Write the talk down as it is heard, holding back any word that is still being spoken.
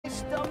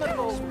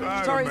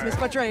Sorry, I missed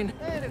my train.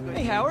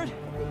 Hey, Howard.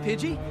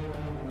 Pidgey.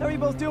 How are you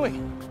both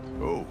doing?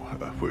 Oh,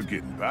 we're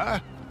getting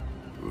by.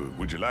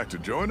 Would you like to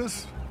join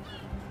us?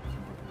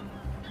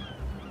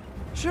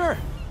 Sure.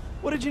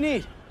 What did you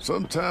need?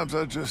 Sometimes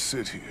I just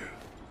sit here,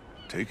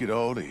 take it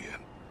all in.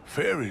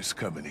 Ferry's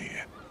coming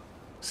in.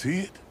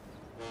 See it?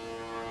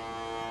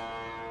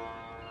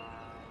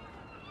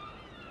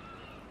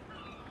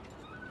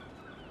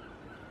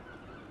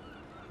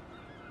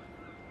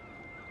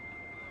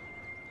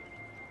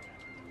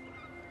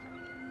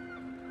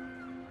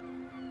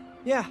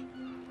 Yeah.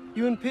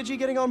 You and Pidgey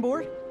getting on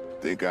board?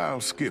 Think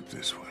I'll skip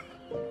this one.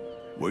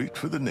 Wait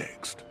for the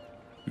next.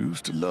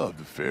 Used to love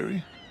the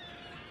ferry.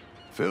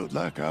 Felt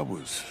like I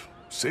was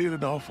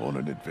sailing off on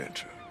an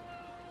adventure.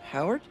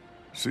 Howard?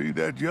 See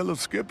that yellow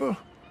skipper?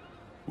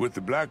 With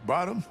the black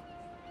bottom?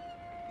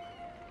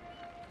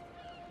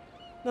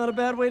 Not a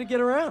bad way to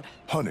get around.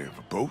 Honey of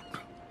a boat.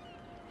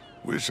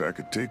 Wish I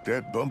could take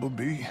that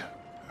bumblebee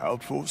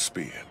out for a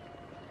spin.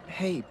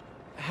 Hey,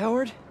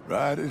 Howard?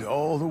 Ride it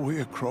all the way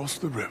across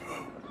the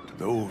river to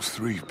those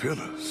 3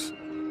 pillars.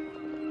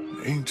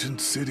 An ancient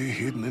city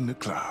hidden in the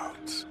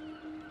clouds.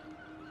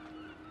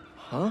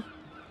 Huh?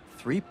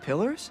 3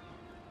 pillars?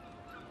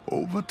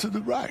 Over to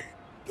the right.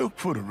 Look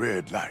for the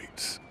red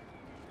lights.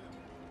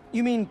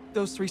 You mean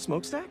those 3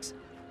 smokestacks?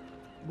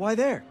 Why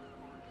there?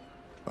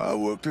 I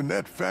worked in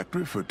that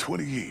factory for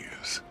 20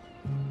 years.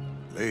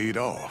 Laid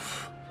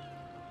off.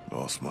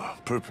 Lost my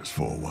purpose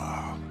for a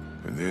while.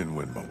 And then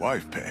when my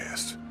wife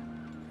passed,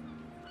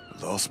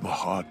 I lost my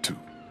heart too.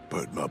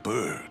 But my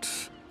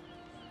birds,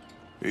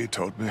 they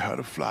taught me how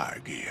to fly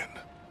again.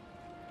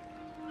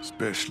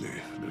 Especially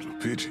little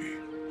Pidgey.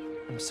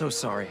 I'm so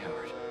sorry,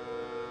 Howard.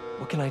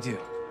 What can I do?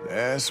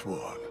 Last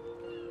one.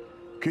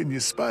 Can you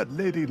spot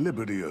Lady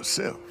Liberty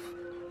herself?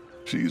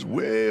 She's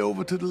way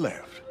over to the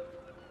left.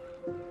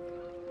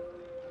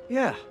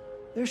 Yeah,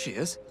 there she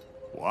is.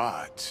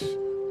 Watch.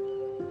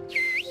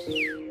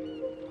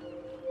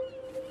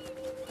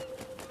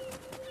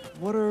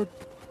 What are...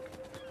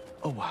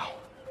 Oh, wow.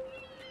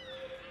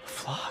 A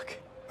flock.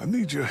 I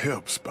need your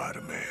help,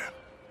 Spider-Man.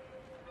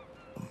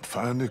 I'm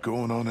finally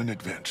going on an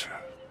adventure.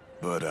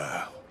 But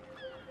I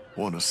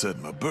want to set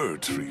my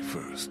birds free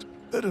first.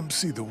 Let them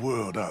see the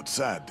world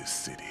outside this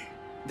city.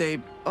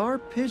 They are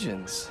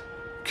pigeons.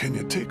 Can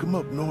you take them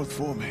up north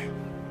for me?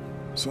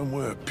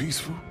 Somewhere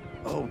peaceful?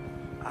 Oh,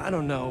 I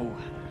don't know.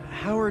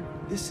 Howard,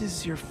 this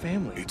is your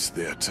family. It's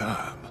their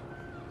time.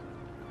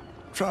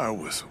 Try a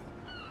whistle.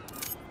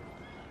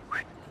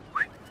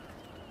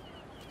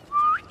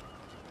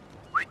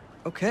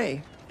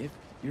 Okay, if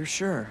you're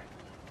sure.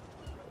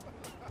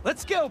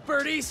 Let's go,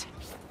 birdies!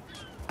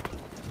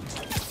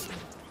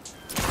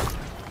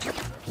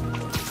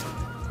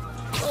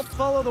 I'll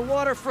follow the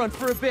waterfront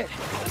for a bit,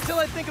 until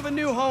I think of a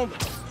new home.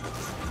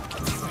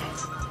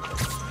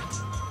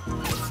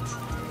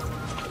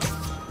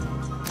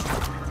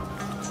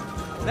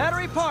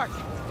 Battery Park!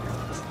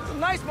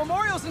 Some nice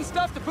memorials and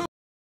stuff to poop.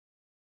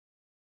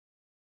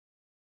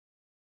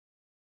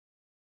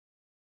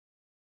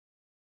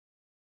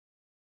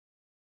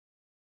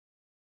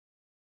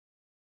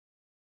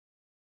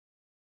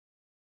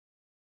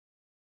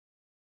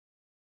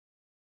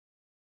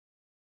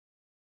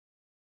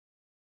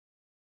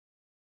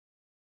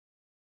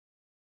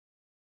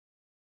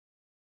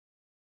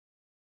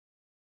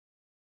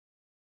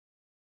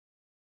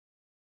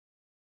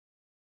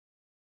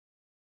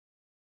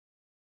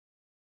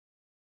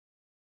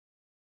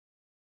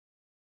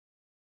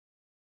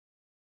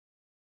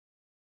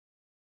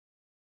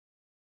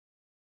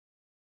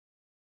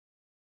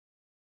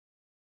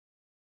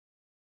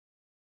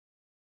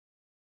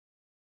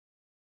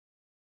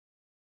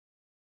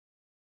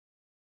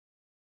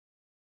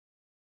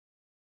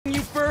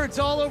 You birds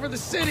all over the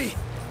city!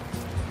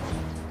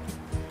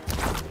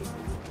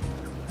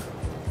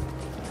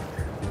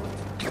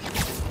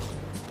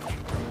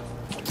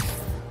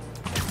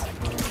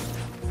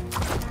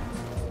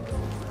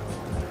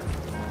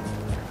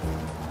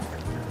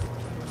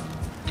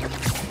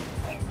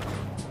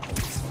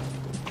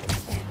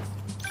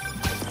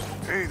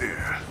 Hey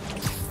there.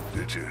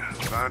 Did you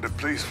find a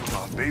place for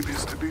my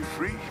babies to be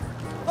free?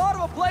 Thought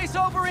of a place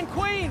over in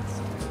Queens!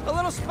 A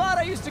little spot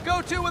I used to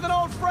go to with an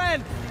old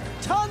friend.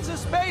 Tons of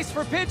space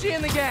for Pidgey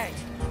and the gang.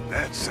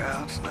 That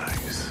sounds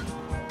nice.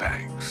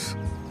 Thanks.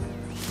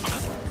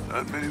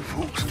 Not many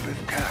folks have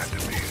been kind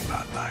to me in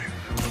my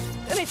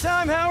life.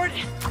 Anytime, Howard.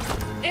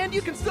 And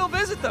you can still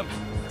visit them.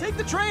 Take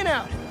the train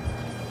out.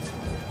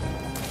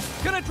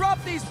 Gonna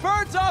drop these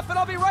birds off and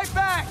I'll be right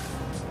back.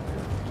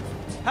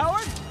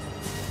 Howard?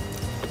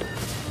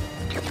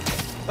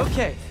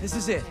 Okay, this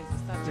is it.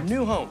 Their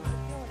new home.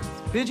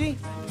 Pidgey,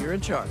 you're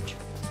in charge.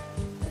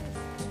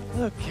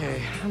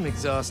 Okay, I'm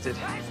exhausted.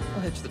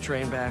 I'll hitch the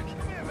train back.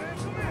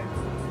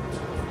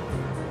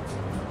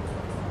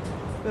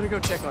 Better go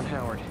check on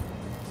Howard.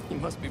 He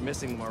must be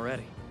missing them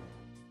already.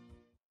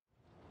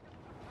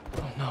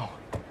 Oh no.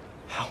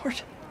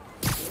 Howard?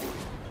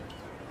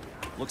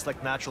 Looks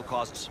like natural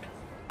causes.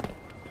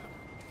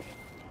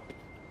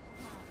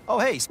 Oh,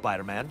 hey,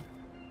 Spider-Man.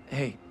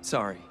 Hey,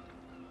 sorry.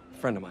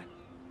 Friend of mine.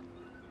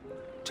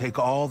 Take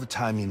all the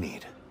time you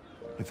need.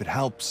 If it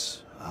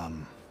helps,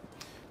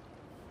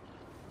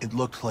 it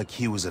looked like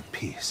he was at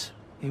peace.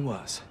 He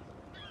was.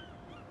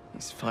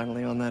 He's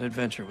finally on that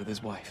adventure with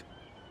his wife.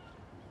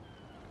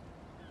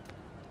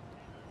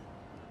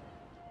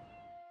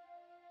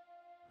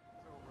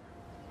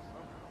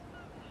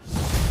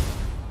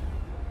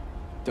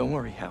 Don't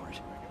worry, Howard.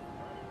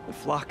 The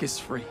flock is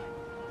free.